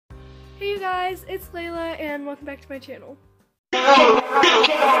Hey you guys, it's Layla and welcome back to my channel.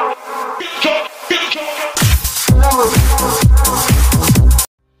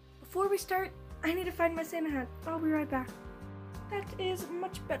 Before we start, I need to find my Santa hat. I'll be right back. That is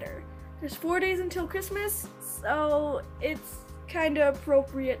much better. There's 4 days until Christmas, so it's kind of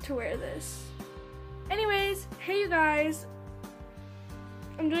appropriate to wear this. Anyways, hey you guys,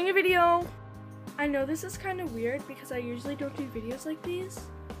 I'm doing a video. I know this is kind of weird because I usually don't do videos like these,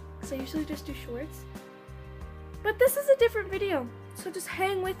 because I usually just do shorts. But this is a different video, so just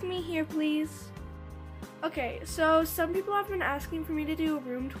hang with me here, please. Okay, so some people have been asking for me to do a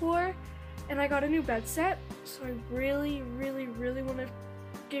room tour, and I got a new bed set, so I really want to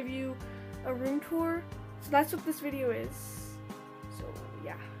give you a room tour. So that's what this video is. So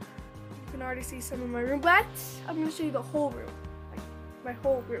yeah, you can already see some of my room, but I'm going to show you the whole room, like my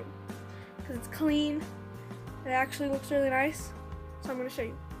whole room, because it's clean. It actually looks really nice, so I'm going to show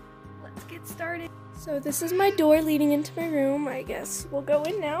you. Let's get started. So this is my door leading into my room. I guess we'll go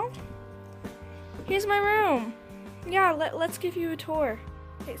in now. Here's my room. Yeah, let's give you a tour.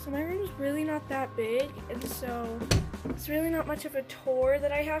 Okay, so my room's really not that big, and so it's really not much of a tour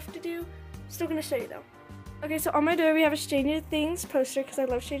that I have to do. Still gonna show you though. Okay, so on my door we have a Stranger Things poster because I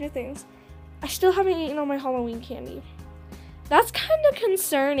love Stranger Things. I still haven't eaten all my Halloween candy. That's kind of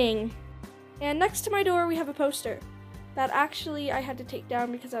concerning. And next to my door we have a poster that actually I had to take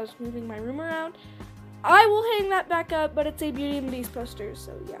down because I was moving my room around. I will hang that back up, but it's a Beauty and the Beast poster,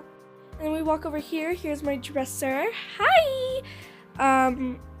 so yeah. And then we walk over here. Here's my dresser. Hi!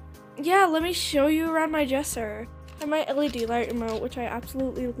 Yeah, let me show you around my dresser. I have my LED light remote, which I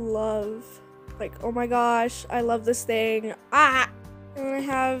absolutely love. Like, oh my gosh, I love this thing. Ah! And then I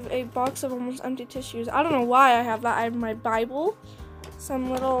have a box of almost empty tissues. I don't know why I have that. I have my Bible, some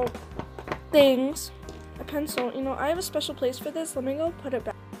little things, a pencil. You know, I have a special place for this. Let me go put it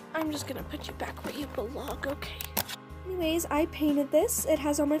back. I'm just gonna put you back where you belong, okay? Anyways, I painted this. It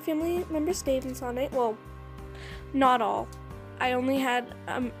has all my family members' names on it. Well, not all. I only had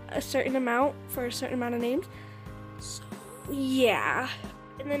a certain amount for a certain amount of names. So, yeah.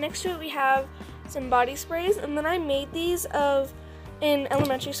 And then next to it we have some body sprays. And then I made these in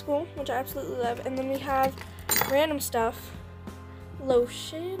elementary school, which I absolutely love. And then we have random stuff.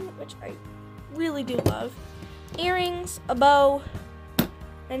 Lotion, which I really do love. Earrings, a bow.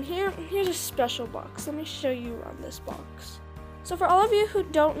 And here's a special box. Let me show you around this box. So for all of you who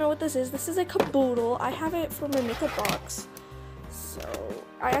don't know what this is a caboodle. I have it for my makeup box. So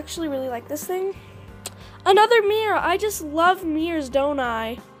I actually really like this thing. Another mirror. I just love mirrors, don't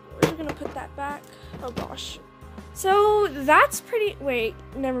I? We're gonna put that back. Oh gosh. So that's pretty, wait,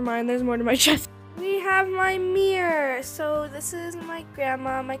 never mind. There's more to my chest. We have my mirror. So this is my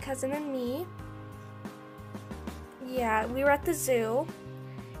grandma, my cousin, and me. Yeah, we were at the zoo.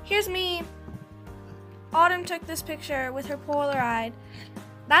 Here's me. Autumn took this picture with her Polaroid.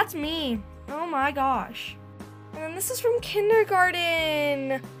 That's me. Oh my gosh. And then this is from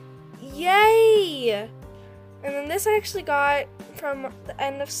kindergarten. Yay! And then this I actually got from the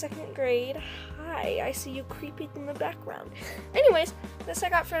end of 2nd grade. Hi, I see you creeping in the background. Anyways, this I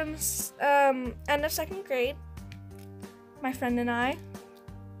got from end of 2nd grade. My friend and I.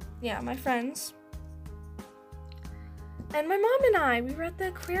 Yeah, my friends. And my mom and I, we were at the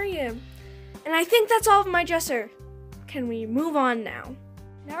aquarium. And I think that's all of my dresser. Can we move on now?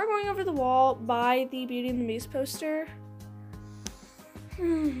 Now we're going over the wall by the Beauty and the Beast poster.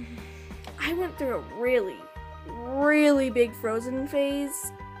 I went through a really big Frozen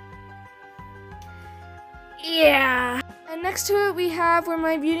phase. Yeah. And next to it we have where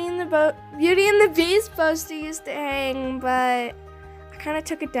my Beauty and the Beast poster used to hang, but I kind of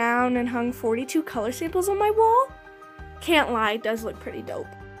took it down and hung 42 color samples on my wall. Can't lie, it does look pretty dope.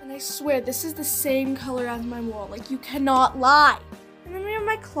 And I swear, this is the same color as my wall. Like, you cannot lie. And then we have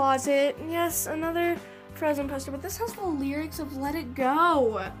my closet. Yes, another Frozen poster, but this has the lyrics of Let It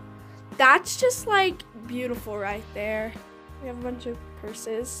Go. That's just, like, beautiful right there. We have a bunch of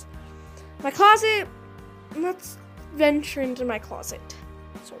purses. My closet, let's venture into my closet.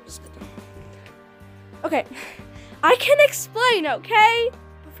 So we're just gonna... Okay, I can explain, okay?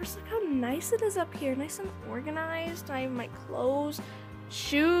 First, look how nice it is up here. Nice and organized. I have my clothes,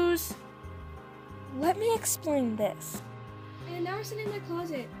 shoes. Let me explain this. And now we're sitting in my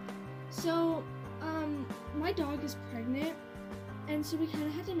closet. So, my dog is pregnant, and so we kind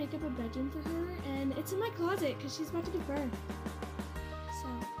of had to make up a bedroom for her, and it's in my closet because she's about to give birth. So,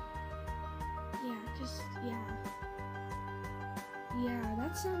 yeah, yeah,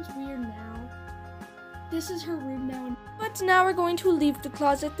 that sounds weird now. This is her room now. But now we're going to leave the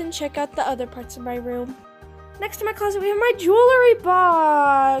closet and check out the other parts of my room. Next to my closet, we have my jewelry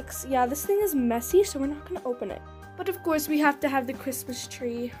box. Yeah, this thing is messy, so we're not gonna open it. But of course, we have to have the Christmas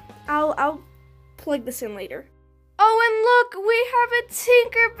tree. I'll plug this in later. Oh, and look, we have a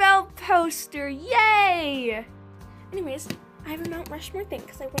Tinkerbell poster. Yay! Anyways, I have a Mount Rushmore thing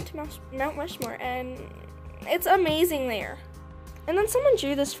because I went to Mount Rushmore and it's amazing there. And then someone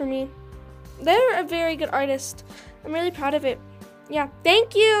drew this for me. They're a very good artist. I'm really proud of it. Yeah,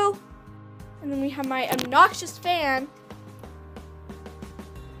 thank you. And then we have my obnoxious fan.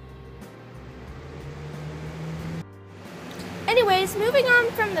 Anyways, moving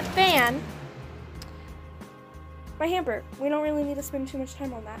on from the fan, my hamper. We don't really need to spend too much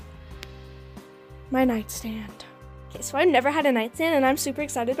time on that. My nightstand. Okay, so I've never had a nightstand and I'm super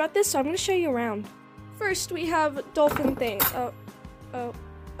excited about this, so I'm gonna show you around. First, we have dolphin thing.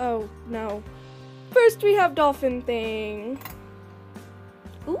 Oh, no. First, we have dolphin thing.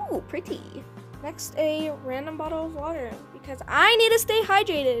 Ooh, pretty. Next, a random bottle of water because I need to stay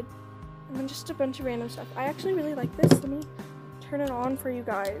hydrated. And then just a bunch of random stuff. I actually really like this. Let me turn it on for you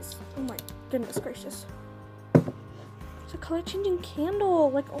guys. Oh my goodness gracious. It's a color changing candle.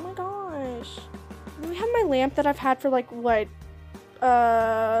 Like, oh my gosh. And we have my lamp that I've had for like what?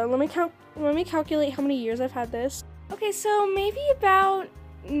 Let me calculate how many years I've had this. Okay, so maybe about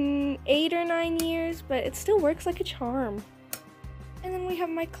 8 or 9 years, but it still works like a charm. And then we have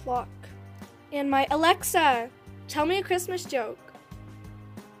my clock. And my Alexa, tell me a Christmas joke.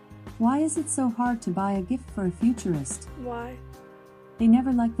 Why is it so hard to buy a gift for a futurist? Why? They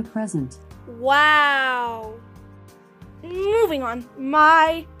never like the present. Wow. Moving on.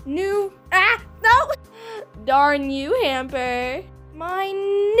 My new... no! Darn you, hamper. My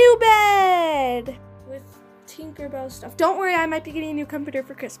new bed. With Tinkerbell stuff. Don't worry, I might be getting a new comforter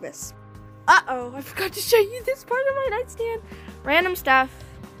for Christmas. Uh-oh, I forgot to show you this part of my nightstand. Random stuff.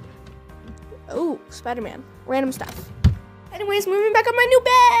 Oh, Spider-Man. Random stuff. Anyways, moving back on my new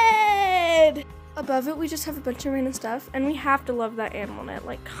bed. Above it, we just have a bunch of random stuff, and we have to love that animal net.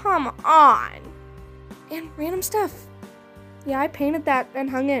 Like, come on. And random stuff. Yeah, I painted that and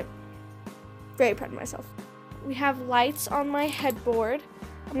hung it. Very proud of myself. We have lights on my headboard.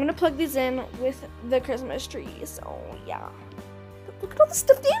 I'm gonna plug these in with the Christmas tree, so yeah. Look at all the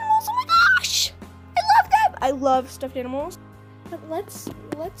stuffed animals, oh my gosh! I love them! I love stuffed animals. But let's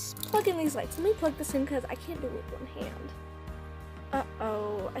plug in these lights. Let me plug this in because I can't do it with one hand.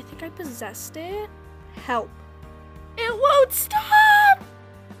 Uh-oh, I think I possessed it. Help. It won't stop!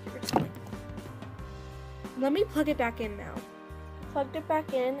 Let me plug it back in now. I plugged it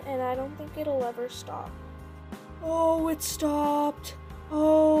back in and I don't think it'll ever stop. Oh, it stopped.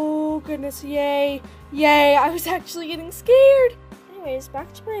 Oh, goodness, yay. Yay, I was actually getting scared. Anyways,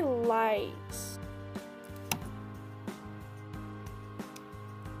 back to my lights.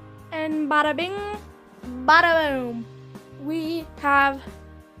 And bada bing, bada boom. We have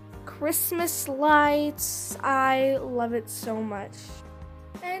Christmas lights. I love it so much.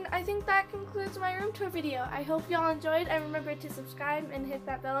 And I think that concludes my room tour video. I hope y'all enjoyed, and remember to subscribe and hit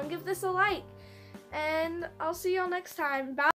that bell and give this a like. And I'll see y'all next time. Bye.